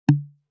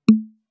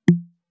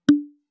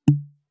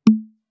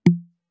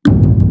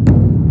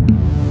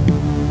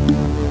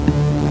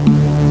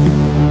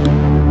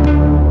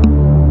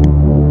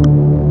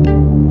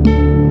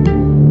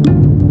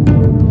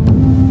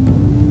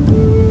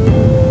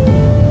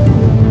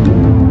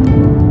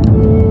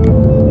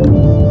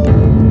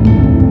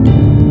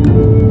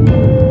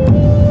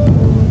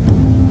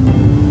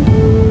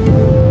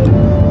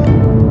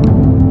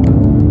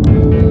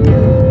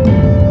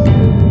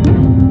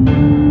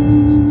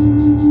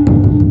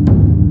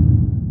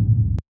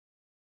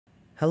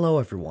Hello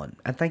everyone,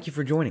 and thank you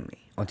for joining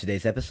me on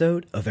today's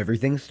episode of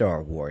Everything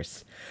Star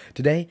Wars.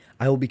 Today,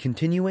 I will be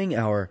continuing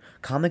our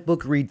comic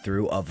book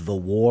read-through of The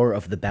War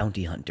of the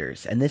Bounty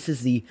Hunters, and this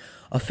is the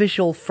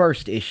official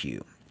first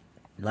issue.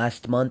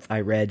 Last month, I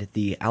read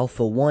the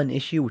Alpha 1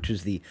 issue, which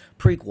was the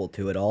prequel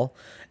to it all,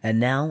 and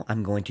now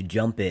I'm going to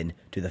jump in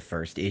to the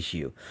first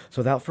issue. So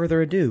without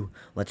further ado,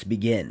 let's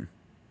begin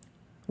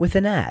with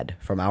an ad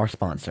from our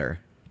sponsor.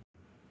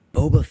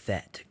 Boba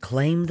Fett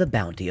claimed the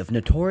bounty of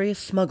notorious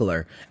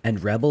smuggler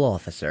and rebel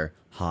officer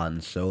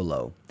Han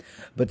Solo.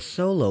 But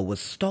Solo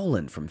was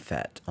stolen from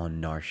Fett on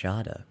Nar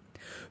Shaddaa.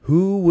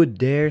 Who would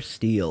dare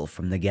steal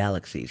from the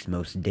galaxy's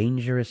most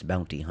dangerous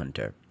bounty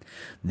hunter?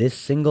 This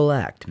single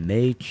act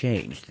may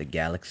change the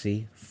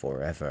galaxy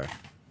forever.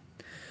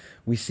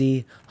 We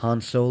see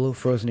Han Solo,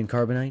 frozen in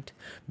carbonite,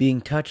 being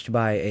touched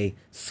by a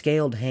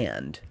scaled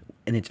hand,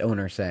 and its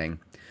owner saying,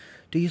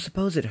 "Do you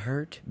suppose it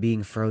hurt,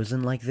 being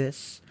frozen like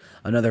this?"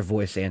 Another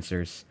voice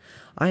answers,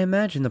 "I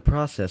imagine the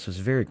process was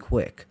very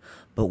quick,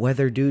 but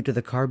whether due to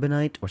the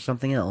carbonite or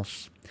something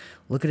else,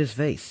 look at his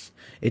face.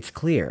 It's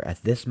clear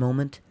at this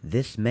moment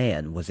this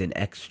man was in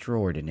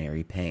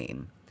extraordinary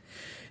pain."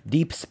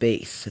 Deep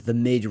space, the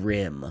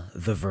mid-rim,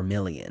 the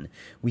Vermilion.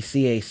 We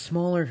see a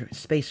smaller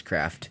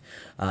spacecraft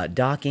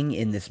docking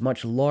in this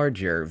much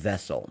larger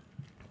vessel.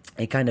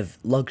 A kind of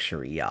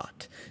luxury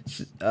yacht,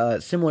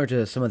 similar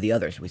to some of the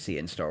others we see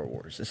in Star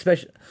Wars.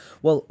 Especially,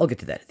 well, I'll get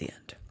to that at the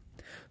end.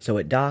 So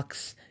it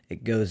docks,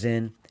 it goes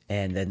in,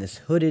 and then this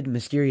hooded,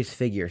 mysterious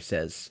figure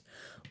says,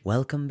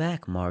 "Welcome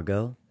back,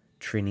 Margot.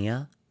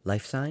 Trinia,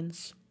 life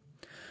signs?"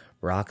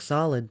 "Rock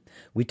solid.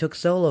 We took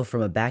Solo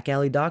from a back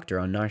alley doctor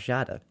on Nar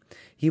Shaddaa.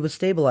 He was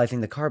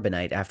stabilizing the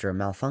carbonite after a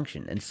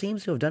malfunction, and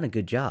seems to have done a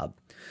good job.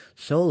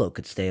 Solo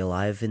could stay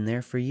alive in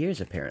there for years,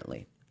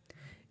 apparently."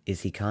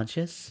 "Is he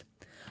conscious?"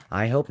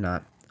 "I hope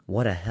not.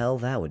 What a hell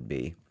that would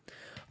be."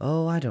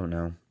 "Oh, I don't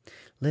know.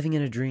 Living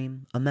in a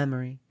dream, a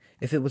memory.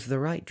 If it was the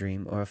right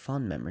dream or a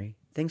fond memory,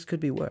 things could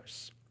be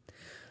worse.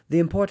 The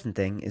important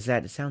thing is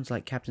that it sounds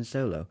like Captain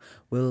Solo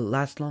will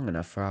last long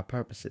enough for our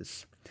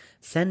purposes.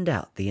 Send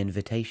out the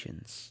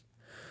invitations."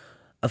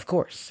 "Of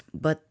course,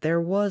 but there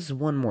was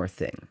one more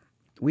thing.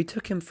 We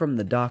took him from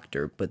the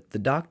doctor, but the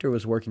doctor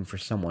was working for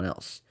someone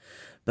else.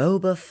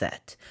 Boba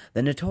Fett,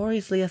 the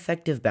notoriously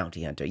effective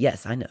bounty hunter.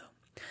 Yes, I know.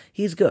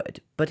 He's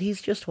good, but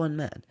he's just one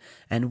man,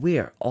 and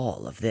we're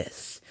all of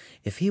this.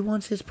 If he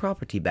wants his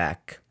property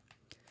back..."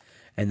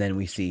 And then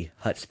we see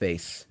Hut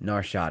Space,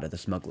 Nar Shaddaa, the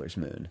smuggler's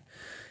moon.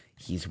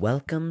 "He's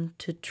welcome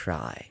to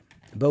try."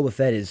 Boba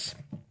Fett is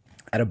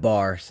at a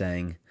bar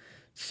saying,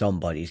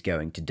 "Somebody's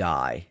going to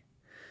die."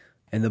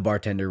 And the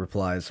bartender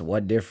replies,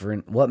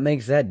 What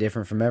makes that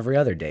different from every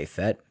other day,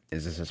 Fett?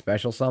 Is this a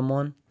special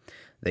someone?"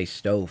 "They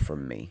stole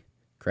from me."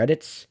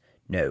 "Credits?"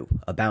 "No,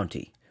 a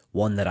bounty.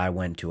 One that I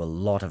went to a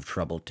lot of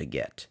trouble to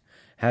get.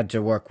 Had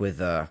to work with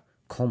a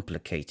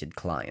complicated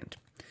client."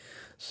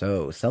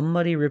 "So,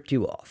 somebody ripped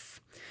you off.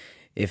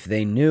 If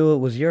they knew it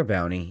was your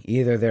bounty,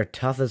 either they're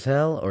tough as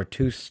hell or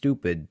too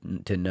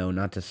stupid to know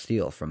not to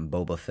steal from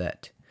Boba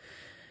Fett.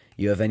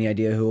 You have any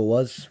idea who it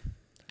was?"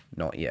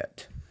 "Not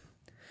yet."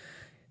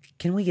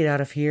 "Can we get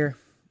out of here,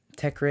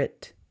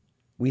 Tekrit?"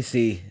 We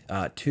see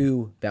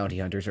two bounty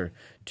hunters, or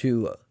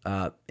two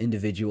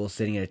individuals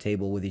sitting at a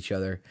table with each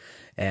other,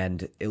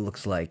 and it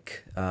looks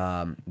like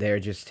they're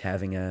just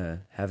having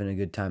a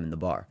good time in the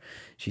bar.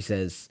 She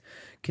says,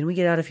 "Can we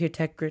get out of here,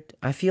 Tekrit?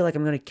 I feel like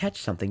I'm going to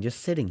catch something just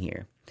sitting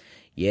here."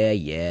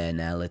 Yeah,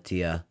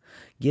 Nalatia.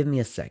 Give me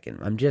a second.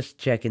 I'm just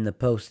checking the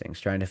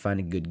postings, trying to find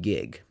a good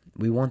gig.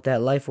 We want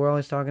that life we're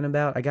always talking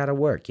about? I gotta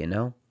work, you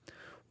know?"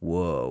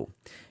 Whoa.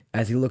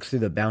 As he looks through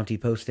the bounty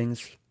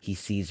postings, he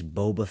sees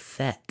Boba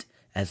Fett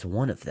as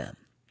one of them.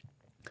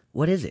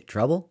 "What is it,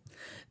 trouble?"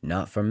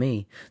 "Not for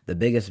me. The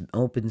biggest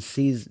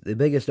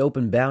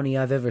open bounty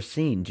I've ever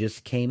seen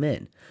just came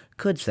in.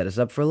 Could set us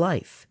up for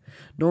life.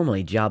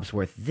 Normally, jobs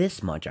worth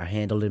this much are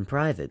handled in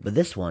private, but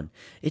this one,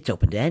 it's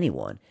open to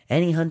anyone,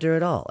 any hunter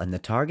at all, and the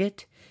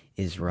target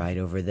is right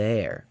over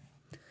there."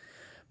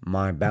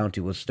 "My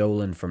bounty was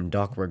stolen from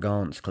Doc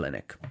Ragon's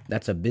clinic.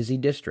 That's a busy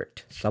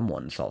district.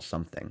 Someone saw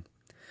something."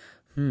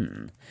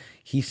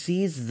 He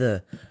sees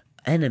the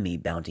enemy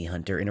bounty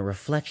hunter in a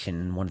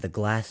reflection in one of the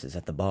glasses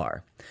at the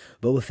bar.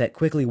 Boba Fett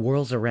quickly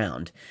whirls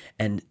around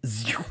and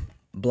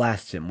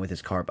blasts him with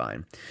his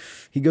carbine.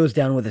 He goes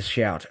down with a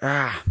shout.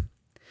 "Ah!"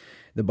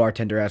 The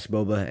bartender asks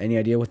Boba, "Any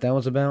idea what that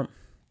was about?"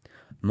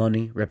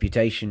 "Money,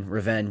 reputation,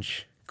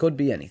 revenge. Could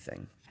be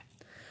anything.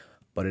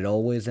 But it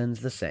always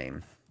ends the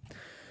same."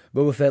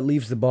 Boba Fett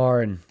leaves the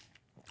bar and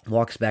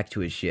walks back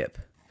to his ship,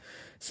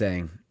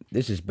 saying,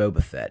 "This is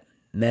Boba Fett.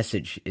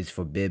 Message is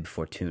for Bib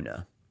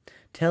Fortuna.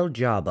 Tell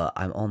Jabba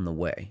I'm on the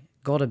way.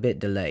 Got a bit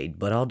delayed,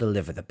 but I'll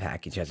deliver the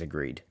package as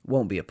agreed.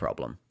 Won't be a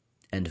problem."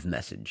 End of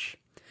message.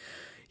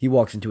 He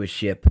walks into his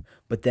ship,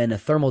 but then a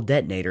thermal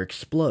detonator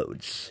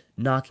explodes,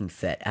 knocking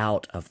Fett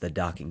out of the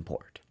docking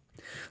port.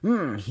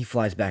 He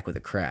flies back with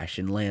a crash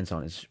and lands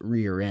on his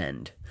rear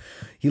end.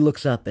 He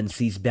looks up and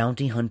sees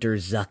bounty hunter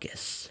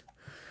Zuckuss.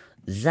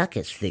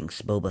 Zuckuss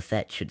thinks Boba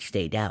Fett should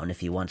stay down if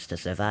he wants to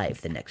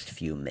survive the next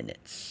few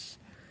minutes.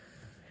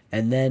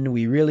 And then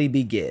we really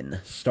begin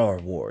Star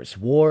Wars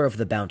War of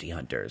the Bounty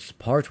Hunters,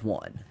 Part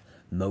 1,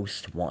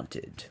 Most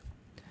Wanted.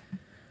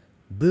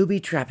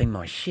 Booby-trapping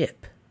my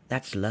ship.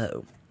 That's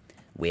low.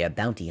 We're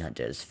bounty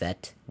hunters,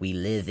 Fett. We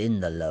live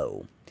in the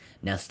low.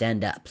 Now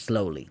stand up,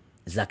 slowly.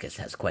 Zuckuss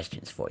has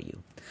questions for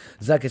you.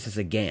 Zuckuss is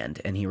a Gand,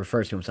 and he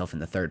refers to himself in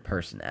the third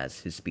person,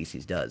 as his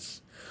species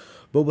does.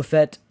 Boba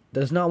Fett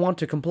does not want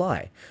to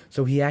comply,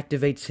 so he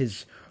activates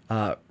his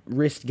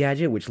wrist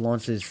gadget, which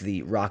launches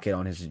the rocket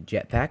on his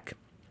jetpack.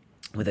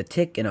 With a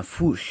tick and a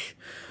whoosh,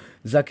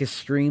 Zuckuss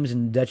screams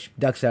and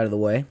ducks out of the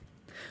way.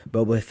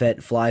 Boba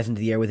Fett flies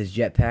into the air with his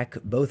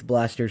jetpack, both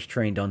blasters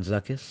trained on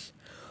Zuckuss.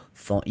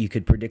 Thought you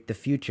could predict the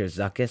future,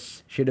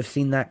 Zuckuss. Should have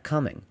seen that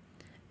coming.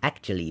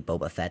 Actually,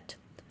 Boba Fett,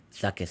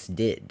 Zuckuss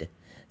did.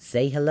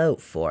 Say hello,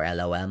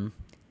 4LOM.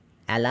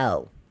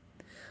 Hello.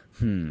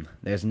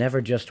 There's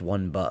never just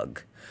one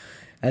bug.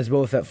 As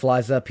Boba Fett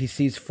flies up, he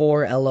sees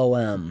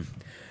 4LOM,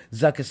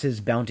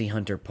 Zuckuss's bounty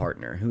hunter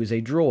partner, who is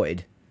a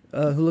droid,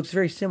 who looks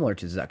very similar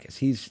to Zuckuss.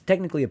 He's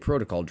technically a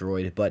protocol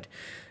droid, but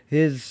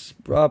his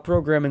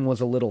programming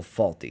was a little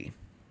faulty,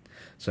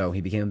 so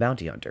he became a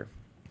bounty hunter.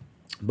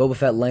 Boba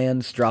Fett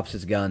lands, drops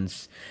his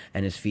guns,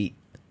 and his feet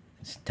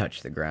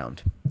touch the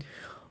ground.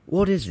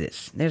 What is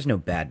this? There's no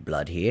bad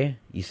blood here.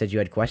 You said you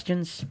had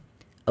questions?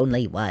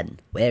 Only one.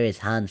 Where is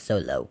Han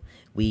Solo?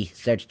 We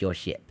searched your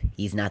ship.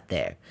 He's not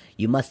there.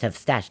 You must have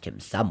stashed him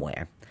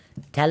somewhere.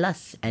 Tell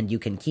us, and you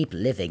can keep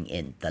living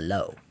in the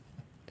low.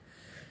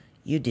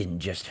 You didn't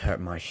just hurt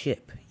my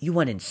ship. You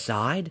went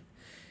inside?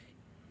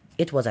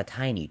 It was a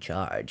tiny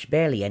charge,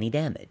 barely any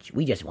damage.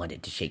 We just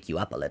wanted to shake you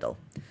up a little.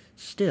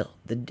 Still,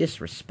 the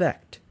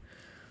disrespect.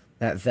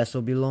 That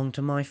vessel belonged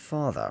to my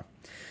father.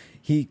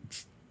 He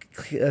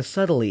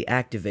subtly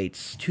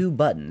activates two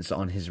buttons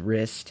on his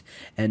wrist,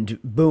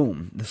 and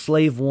boom, the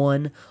Slave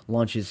One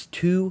launches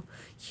two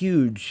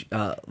huge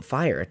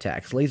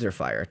laser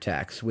fire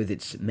attacks with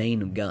its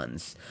main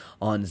guns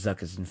on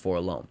Zuckuss and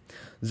 4LOM.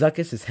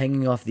 Zuckuss is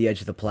hanging off the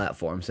edge of the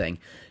platform, saying,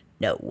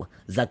 "No,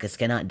 Zuckuss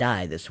cannot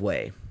die this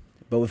way."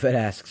 Boba Fett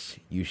asks,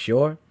 "You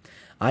sure?"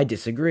 "I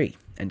disagree,"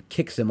 and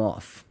kicks him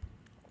off.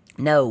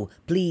 "No,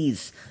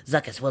 please.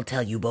 Zuckuss will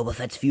tell you Boba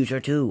Fett's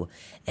future, too.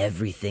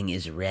 Everything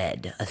is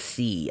red, a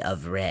sea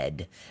of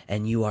red,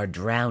 and you are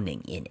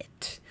drowning in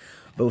it."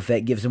 Boba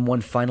Fett gives him one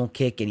final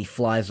kick, and he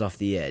flies off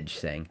the edge,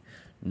 saying,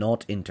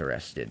 "Not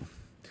interested."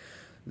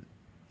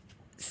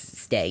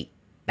 Stay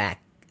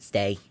back.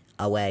 Stay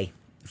away.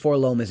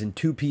 4LOM is in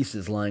two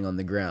pieces lying on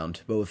the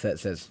ground. Boba Fett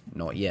says,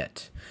 "Not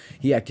yet."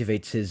 He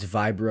activates his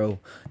vibro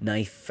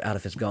knife out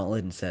of his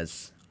gauntlet and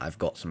says, "I've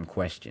got some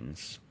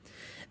questions."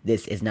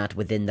 This is not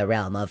within the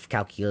realm of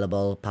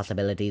calculable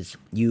possibilities.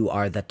 You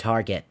are the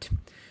target.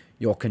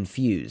 You're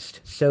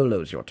confused.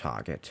 Solo's your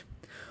target.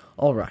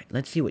 All right,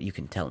 let's see what you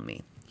can tell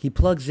me. He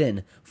plugs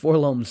in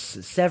 4LOM's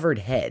severed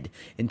head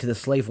into the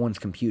Slave One's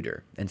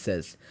computer and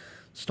says,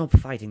 "Stop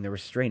fighting the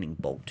restraining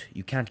bolt.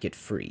 You can't get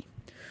free."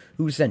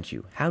 "Who sent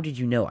you? How did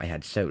you know I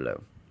had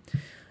Solo?"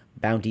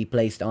 "Bounty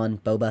placed on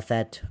Boba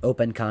Fett.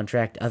 Open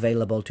contract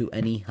available to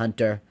any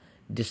hunter.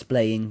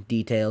 Displaying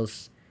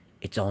details."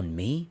 "It's on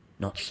me?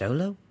 Not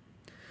Solo?"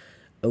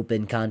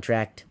 Open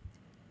contract.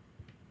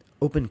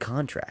 Open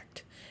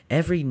contract?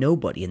 Every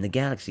nobody in the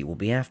galaxy will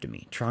be after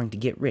me, trying to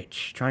get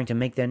rich, trying to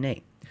make their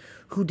name.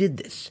 Who did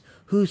this?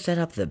 Who set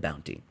up the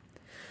bounty?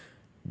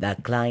 The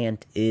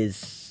client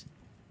is...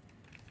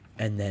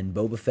 And then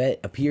Boba Fett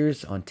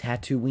appears on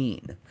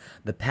Tatooine,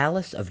 the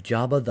palace of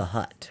Jabba the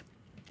Hutt.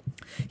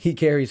 He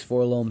carries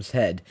 4LOM's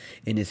head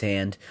in his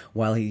hand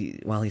while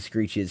he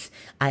screeches,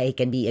 "I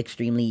can be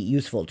extremely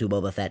useful to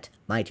Boba Fett.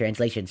 My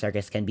translation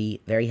circus can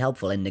be very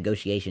helpful in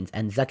negotiations,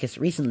 and Zuckuss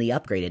recently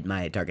upgraded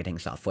my targeting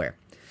software.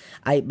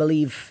 I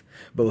believe..."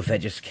 Boba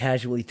Fett just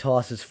casually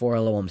tosses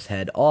 4LOM's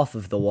head off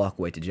of the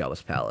walkway to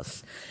Jabba's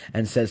palace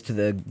and says to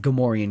the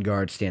Gamorrean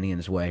guard standing in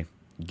his way,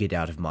 "Get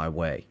out of my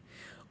way,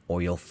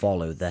 or you'll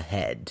follow the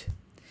head."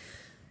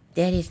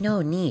 "There is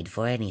no need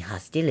for any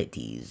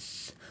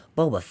hostilities.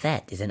 Boba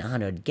Fett is an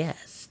honored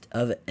guest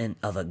of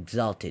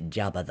exalted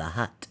Jabba the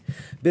Hutt."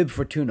 Bib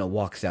Fortuna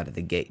walks out of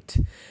the gate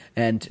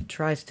and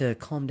tries to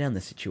calm down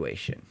the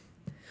situation.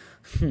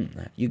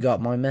 You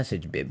got my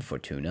message, Bib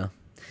Fortuna."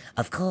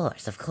 Of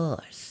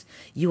course.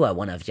 You are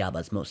one of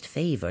Jabba's most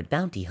favored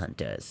bounty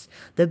hunters,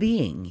 the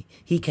being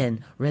he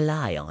can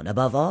rely on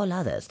above all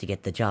others to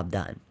get the job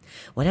done.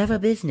 Whatever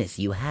business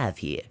you have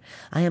here,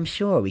 I am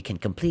sure we can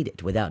complete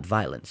it without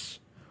violence."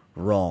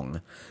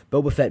 Wrong.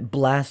 Boba Fett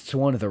blasts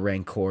one of the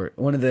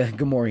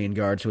Gamorrean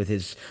guards with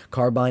his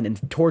carbine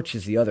and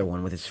torches the other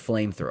one with his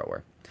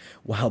flamethrower,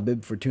 while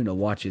Bib Fortuna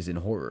watches in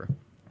horror.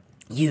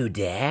 "You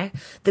dare?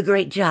 The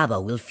great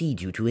Jabba will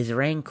feed you to his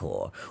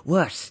rancor.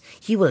 Worse,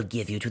 he will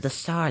give you to the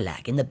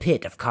Sarlacc in the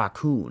pit of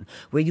Carkoon,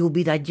 where you will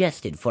be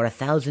digested for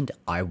 1,000...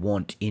 I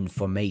want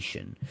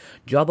information.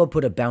 Jabba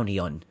put a bounty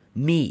on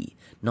me,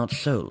 not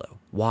Solo.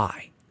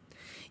 Why?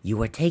 You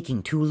were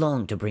taking too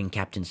long to bring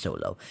Captain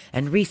Solo,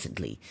 and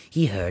recently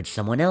he heard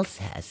someone else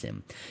has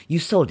him. You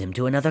sold him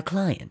to another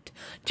client.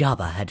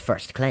 Jabba had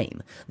first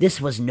claim.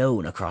 This was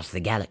known across the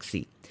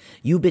galaxy.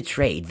 You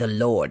betrayed the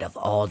Lord of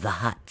all the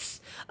Hutts.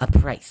 A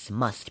price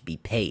must be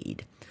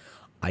paid.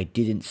 I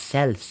didn't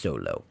sell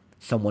Solo.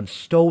 Someone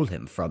stole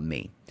him from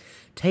me.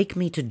 Take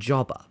me to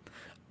Jabba.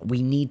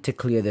 We need to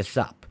clear this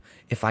up.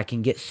 If I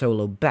can get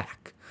Solo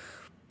back.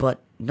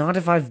 But not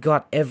if I've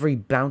got every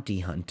bounty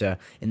hunter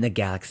in the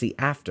galaxy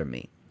after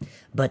me.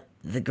 But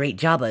the great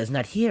Jabba is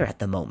not here at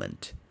the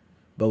moment.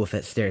 Boba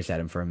Fett stares at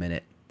him for a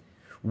minute.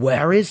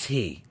 Where is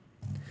he?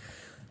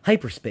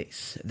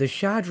 Hyperspace, the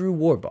Shadru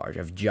warbarge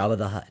of Jabba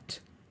the Hutt.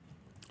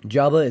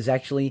 Jabba is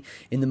actually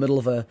in the middle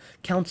of a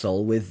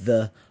council with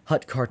the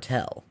Hutt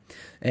cartel,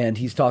 and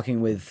he's talking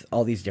with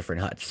all these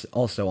different Hutts,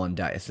 also on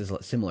dais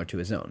similar to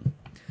his own.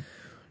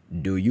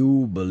 Do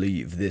you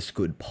believe this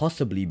could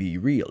possibly be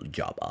real,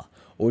 Jabba,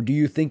 or do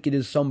you think it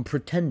is some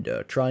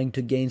pretender trying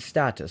to gain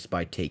status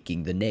by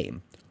taking the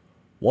name?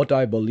 What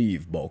I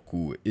believe,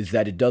 Boku, is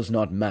that it does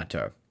not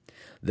matter.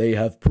 They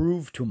have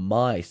proved to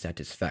my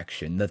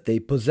satisfaction that they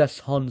possess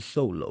Han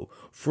Solo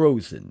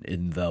frozen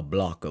in the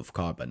block of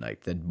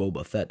carbonite that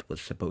Boba Fett was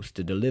supposed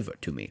to deliver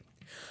to me.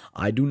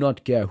 I do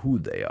not care who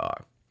they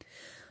are.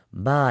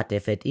 But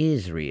if it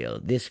is real,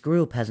 this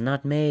group has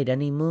not made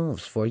any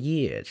moves for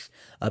years.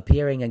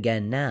 Appearing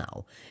again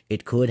now,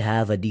 it could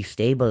have a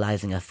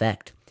destabilizing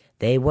effect.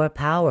 They were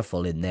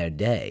powerful in their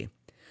day.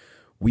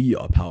 We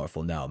are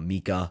powerful now,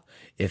 Mika.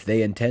 If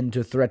they intend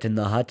to threaten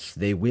the Hutts,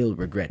 they will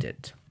regret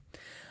it.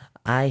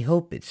 I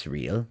hope it's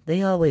real.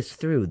 They always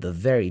threw the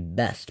very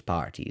best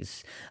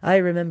parties. I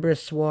remember a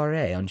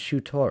soiree on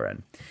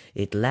Shu-Torun.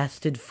 It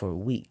lasted for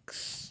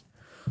weeks.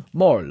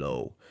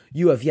 Marlowe,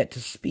 you have yet to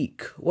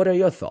speak. What are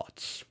your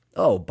thoughts?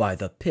 Oh, by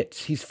the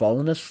pits, he's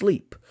fallen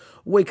asleep.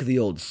 Wake the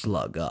old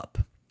slug up.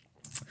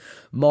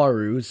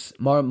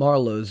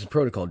 Marlowe's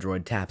protocol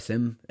droid taps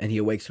him, and he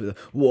awakes with a,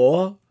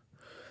 "What?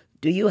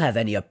 Do you have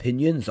any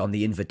opinions on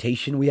the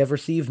invitation we have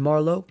received,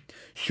 Marlowe?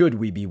 Should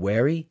we be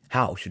wary?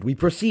 How should we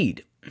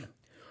proceed?"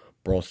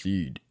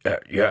 Proceed.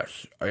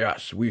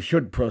 Yes, we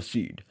should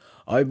proceed.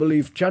 I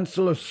believe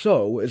Chancellor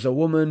So is a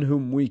woman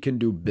whom we can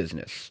do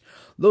business.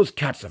 Those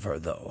cats of her,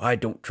 though, I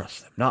don't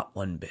trust them, not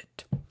one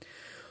bit.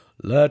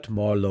 Let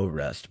Marlowe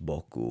rest,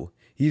 Boku.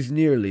 He's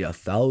nearly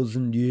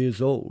 1,000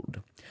 years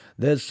old.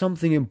 There's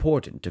something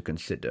important to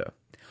consider.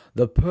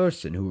 The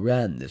person who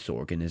ran this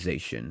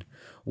organization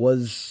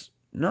was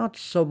not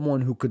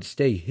someone who could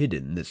stay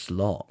hidden this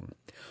long.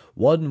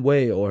 One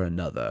way or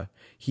another,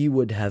 he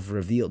would have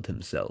revealed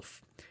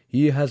himself.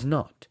 He has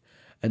not,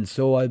 and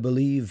so I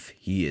believe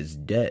he is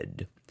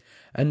dead.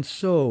 And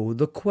so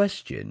the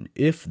question,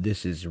 if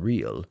this is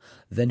real,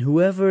 then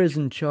whoever is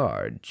in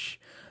charge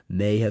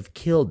may have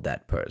killed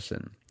that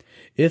person.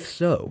 If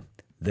so,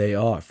 they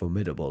are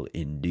formidable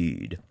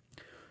indeed.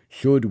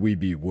 Should we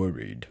be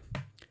worried?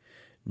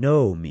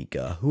 No,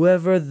 Mika,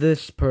 whoever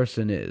this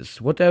person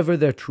is, whatever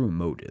their true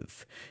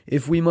motive,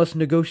 if we must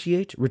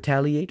negotiate,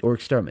 retaliate, or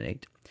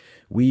exterminate,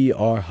 we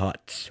are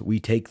Hutts. We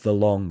take the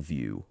long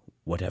view.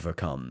 Whatever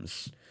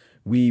comes,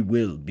 we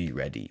will be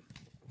ready.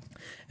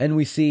 And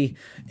we see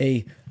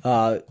a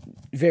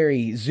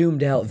very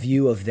zoomed-out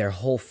view of their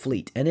whole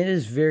fleet, and it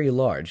is very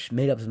large,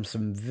 made up of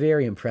some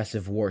very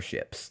impressive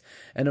warships.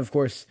 And of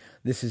course,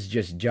 this is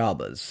just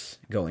Jabba's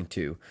going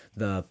to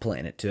the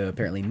planet to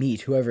apparently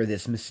meet whoever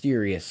this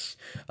mysterious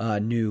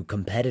new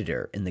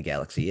competitor in the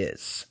galaxy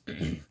is.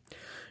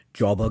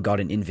 Jabba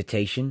got an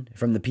invitation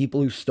from the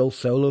people who stole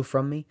Solo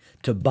from me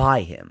to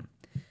buy him.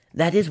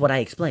 That is what I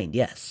explained,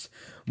 yes.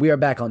 We are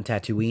back on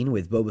Tatooine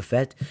with Boba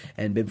Fett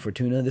and Bib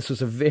Fortuna. This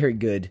was a very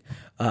good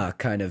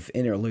kind of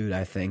interlude,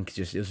 I think.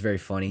 It was very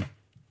funny.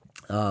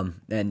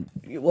 And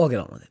we'll get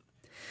on with it.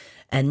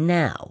 And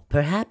now,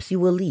 perhaps you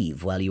will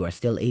leave while you are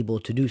still able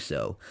to do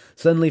so.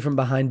 Suddenly from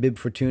behind Bib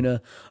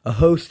Fortuna, a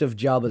host of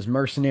Jabba's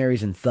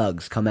mercenaries and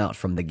thugs come out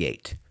from the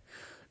gate.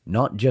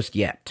 Not just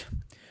yet.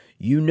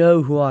 You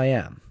know who I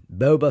am.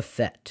 Boba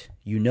Fett.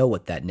 You know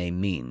what that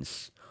name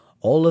means.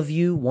 All of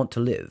you want to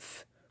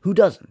live. Who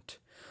doesn't?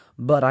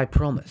 But I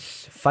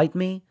promise, fight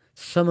me,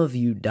 some of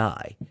you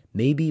die,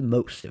 maybe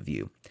most of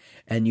you,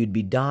 and you'd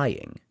be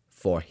dying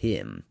for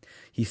him,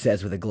 he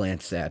says with a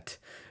glance at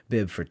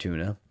Bib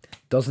Fortuna.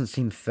 Doesn't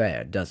seem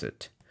fair, does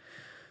it?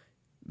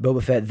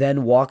 Boba Fett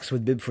then walks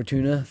with Bib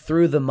Fortuna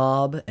through the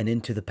mob and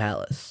into the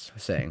palace,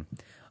 saying,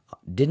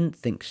 "Didn't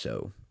think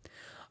so.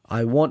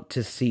 I want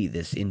to see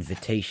this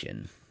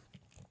invitation."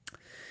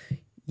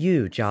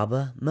 You,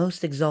 Jabba,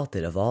 most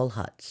exalted of all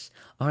Hutts,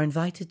 are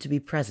invited to be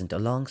present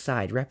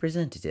alongside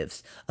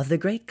representatives of the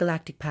great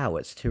galactic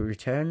powers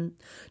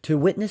to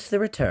witness the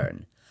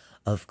return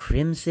of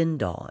Crimson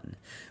Dawn.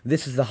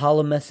 This is the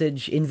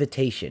holomessage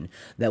invitation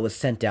that was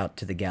sent out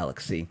to the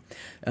galaxy.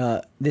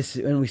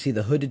 When we see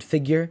the hooded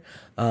figure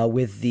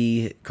with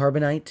the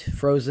carbonite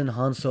frozen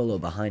Han Solo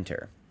behind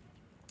her.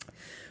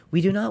 We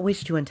do not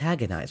wish to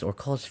antagonize or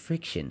cause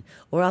friction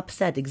or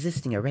upset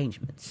existing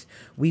arrangements.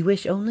 We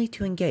wish only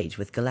to engage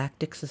with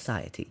galactic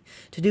society,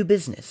 to do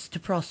business, to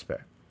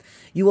prosper.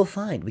 You will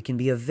find we can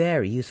be a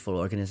very useful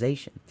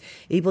organization,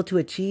 able to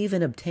achieve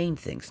and obtain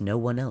things no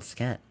one else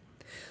can,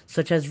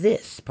 such as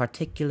this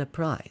particular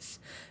prize,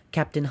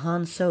 Captain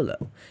Han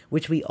Solo,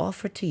 which we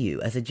offer to you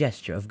as a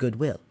gesture of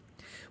goodwill.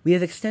 We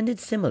have extended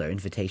similar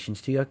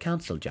invitations to your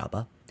council,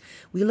 Jabba.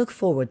 We look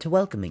forward to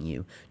welcoming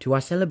you to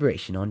our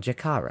celebration on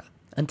Jakara.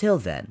 Until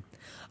then,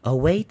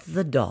 await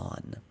the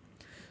dawn.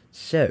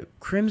 So,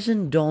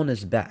 Crimson Dawn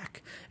is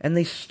back, and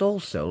they stole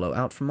Solo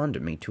out from under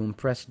me to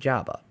impress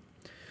Jabba.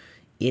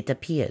 It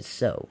appears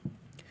so.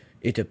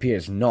 It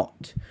appears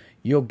not.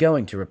 You're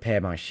going to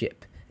repair my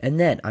ship, and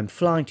then I'm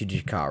flying to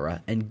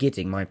Jakara and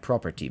getting my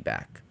property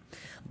back.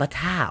 But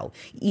how?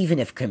 Even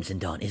if Crimson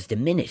Dawn is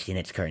diminished in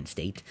its current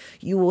state,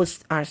 you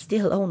are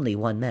still only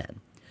one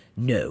man.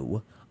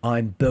 No,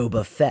 I'm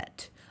Boba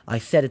Fett. I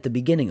said at the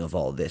beginning of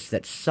all this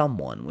that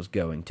someone was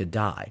going to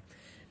die.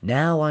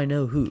 Now I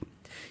know who,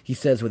 he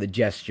says with a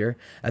gesture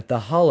at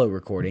the holo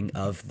recording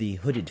of the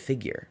hooded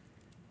figure.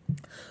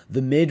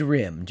 The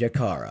mid-rim,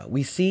 Jakara.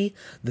 We see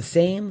the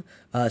same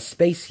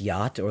space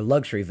yacht or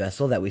luxury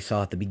vessel that we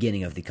saw at the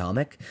beginning of the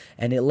comic,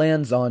 and it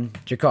lands on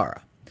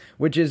Jakara,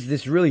 which is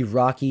this really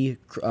rocky,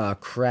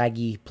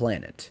 craggy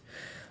planet.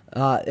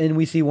 And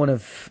we see one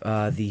of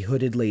the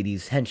hooded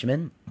lady's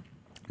henchmen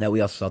that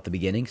we also saw at the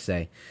beginning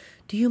say,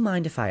 "Do you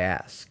mind if I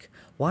ask,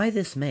 why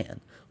this man?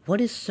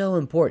 What is so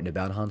important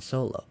about Han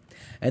Solo?"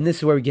 And this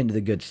is where we get into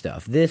the good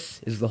stuff.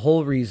 This is the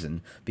whole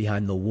reason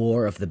behind the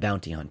War of the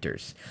Bounty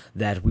Hunters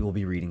that we will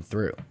be reading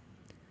through.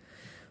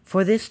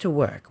 For this to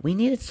work, we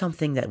needed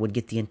something that would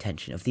get the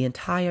attention of the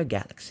entire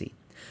galaxy.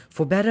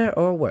 For better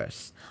or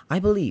worse, I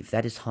believe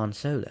that is Han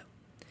Solo.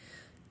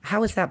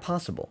 How is that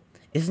possible?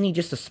 Isn't he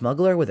just a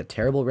smuggler with a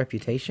terrible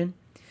reputation?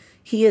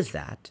 He is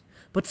that,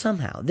 but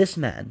somehow this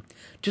man,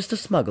 just a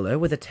smuggler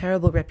with a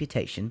terrible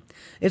reputation,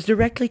 is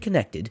directly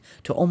connected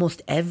to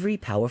almost every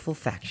powerful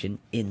faction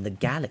in the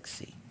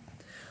galaxy.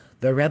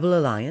 The Rebel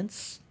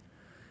Alliance?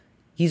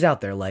 He's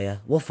out there, Leia.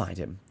 We'll find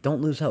him.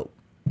 Don't lose hope.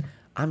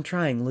 I'm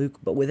trying, Luke,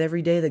 but with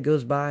every day that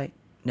goes by...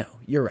 No,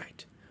 you're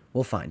right.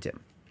 We'll find him.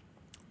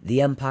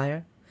 The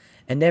Empire?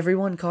 And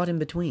everyone caught in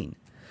between.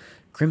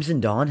 Crimson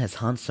Dawn has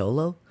Han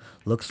Solo?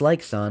 Looks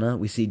like Sana.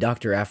 We see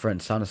Dr. Aphra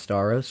and Sana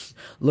Starros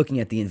looking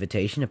at the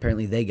invitation.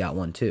 Apparently they got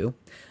one too.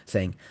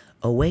 Saying,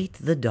 await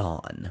the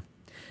dawn.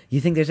 You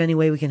think there's any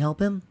way we can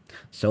help him?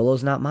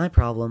 Solo's not my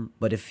problem,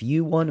 but if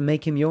you want to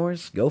make him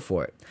yours, go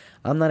for it.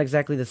 I'm not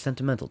exactly the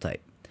sentimental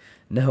type.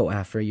 No,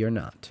 Aphra, you're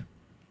not.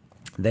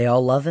 They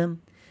all love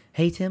him,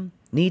 hate him,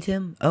 need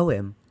him, owe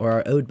him, or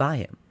are owed by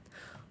him.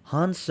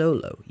 Han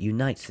Solo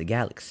unites the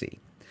galaxy.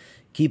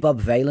 Keep up,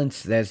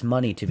 Valence. There's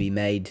money to be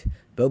made.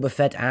 Boba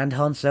Fett and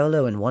Han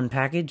Solo in one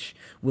package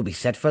will be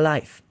set for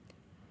life.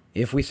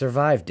 If we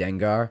survive,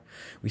 Dengar.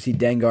 We see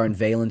Dengar and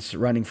Valence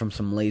running from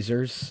some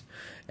lasers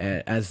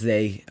as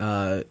they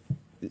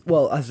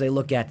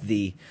look at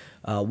the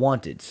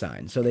wanted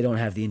sign. So they don't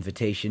have the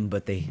invitation,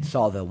 but they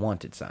saw the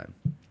wanted sign.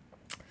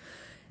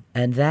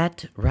 And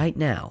that, right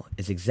now,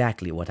 is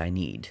exactly what I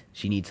need.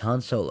 She needs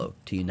Han Solo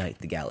to unite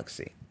the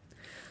galaxy.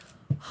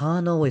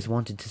 Han always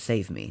wanted to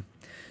save me.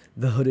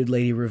 The hooded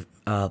lady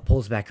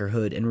pulls back her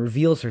hood and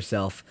reveals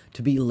herself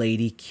to be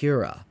Lady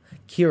Qi'ra.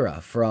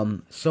 Qi'ra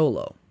from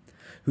Solo,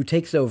 who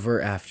takes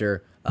over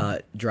after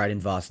Dryden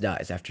Voss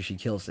dies, after she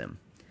kills him.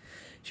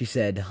 She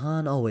said,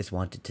 Han always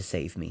wanted to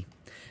save me.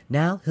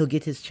 Now he'll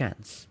get his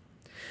chance.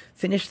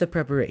 Finish the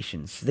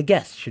preparations. The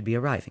guests should be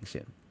arriving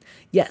soon.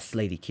 Yes,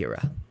 Lady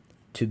Qi'ra.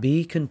 To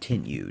be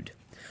continued.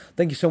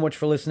 Thank you so much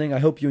for listening. I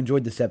hope you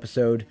enjoyed this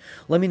episode.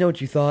 Let me know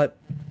what you thought.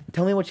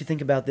 Tell me what you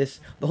think about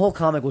this. The whole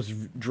comic was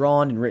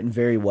drawn and written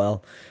very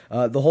well.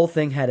 The whole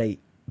thing had a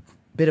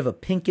bit of a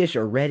pinkish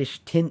or reddish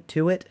tint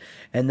to it,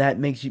 and that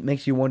makes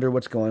you wonder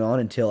what's going on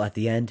until at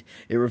the end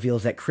it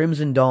reveals that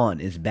Crimson Dawn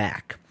is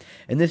back.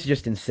 And this is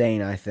just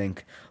insane, I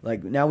think.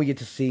 Like, now we get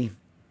to see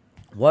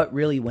what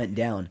really went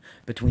down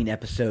between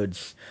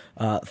episodes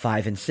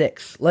 5 and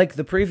 6. Like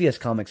the previous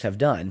comics have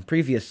done,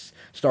 previous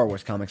Star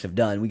Wars comics have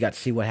done, we got to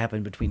see what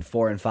happened between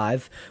 4 and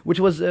 5,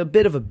 which was a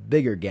bit of a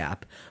bigger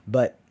gap,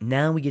 but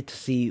now we get to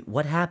see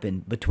what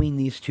happened between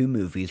these two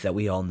movies that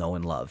we all know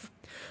and love.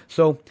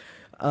 So,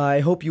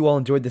 I hope you all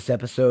enjoyed this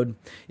episode.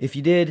 If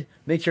you did,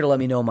 make sure to let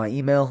me know in my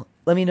email.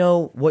 Let me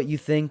know what you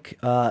think,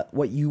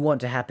 what you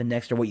want to happen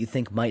next, or what you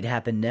think might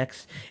happen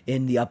next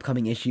in the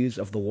upcoming issues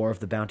of the War of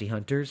the Bounty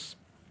Hunters.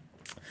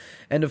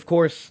 And of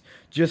course,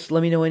 just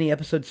let me know any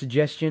episode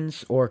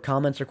suggestions or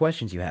comments or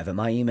questions you have at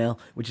my email,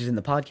 which is in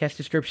the podcast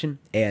description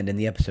and in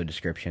the episode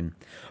description.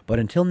 But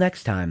until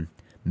next time,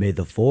 may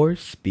the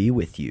Force be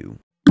with you.